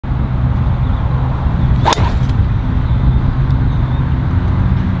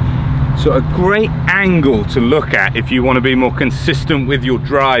So a great angle to look at if you want to be more consistent with your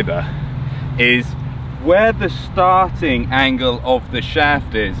driver is where the starting angle of the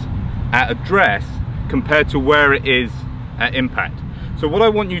shaft is at address compared to where it is at impact. So what I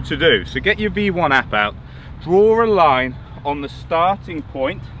want you to do, so get your V1 app out, draw a line on the starting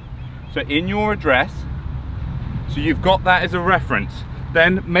point, so in your address, so you've got that as a reference.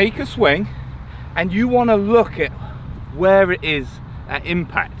 Then make a swing and you want to look at where it is at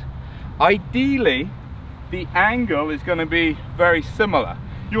impact. Ideally, the angle is going to be very similar.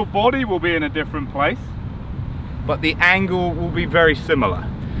 Your body will be in a different place, but the angle will be very similar.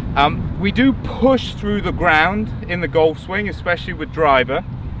 We do push through the ground in the golf swing, especially with driver,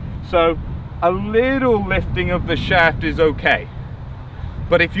 so a little lifting of the shaft is okay.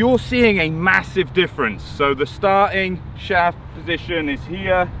 But if you're seeing a massive difference, so the starting shaft position is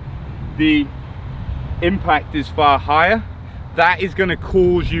here, the impact is far higher, that is going to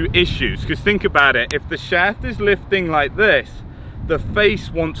cause you issues. Because think about it, if the shaft is lifting like this, the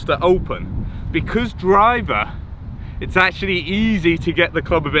face wants to open. Because driver, it's actually easy to get the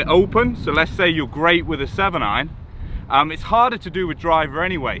club a bit open. So let's say you're great with a 7-iron. It's harder to do with driver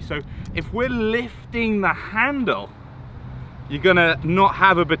anyway. So if we're lifting the handle, you're gonna not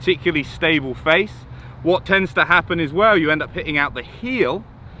have a particularly stable face. What tends to happen as well, you end up hitting out the heel,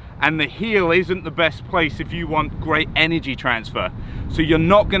 and the heel isn't the best place if you want great energy transfer. So you're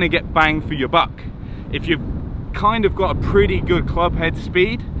not gonna get bang for your buck. If you've kind of got a pretty good club head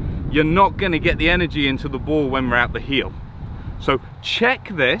speed, you're not gonna get the energy into the ball when we're out the heel. So check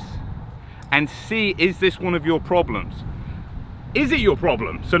this and see, is this one of your problems? Is it your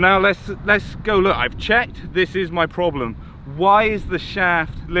problem? So now let's go look. I've checked, this is my problem. Why is the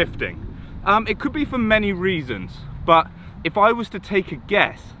shaft lifting? It could be for many reasons, but if I was to take a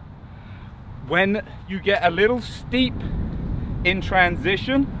guess, when you get a little steep in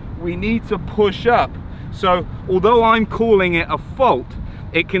transition, we need to push up. So although I'm calling it a fault,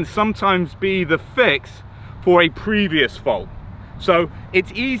 it can sometimes be the fix for a previous fault. So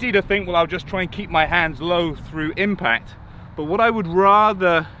it's easy to think, well, I'll just try and keep my hands low through impact. But what I would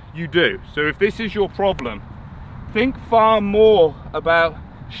rather you do, so if this is your problem, think far more about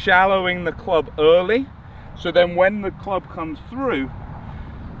shallowing the club early, so then when the club comes through,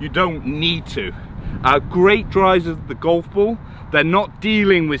 you don't need to. Great drives of the golf ball, they're not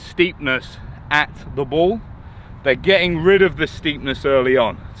dealing with steepness at the ball, they're getting rid of the steepness early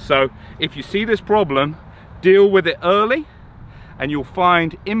on. So if you see this problem, deal with it early and you'll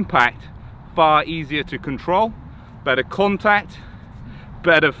find impact far easier to control, better contact,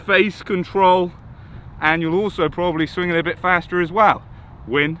 better face control, and you'll also probably swing it a bit faster as well.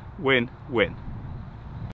 Win, win, win.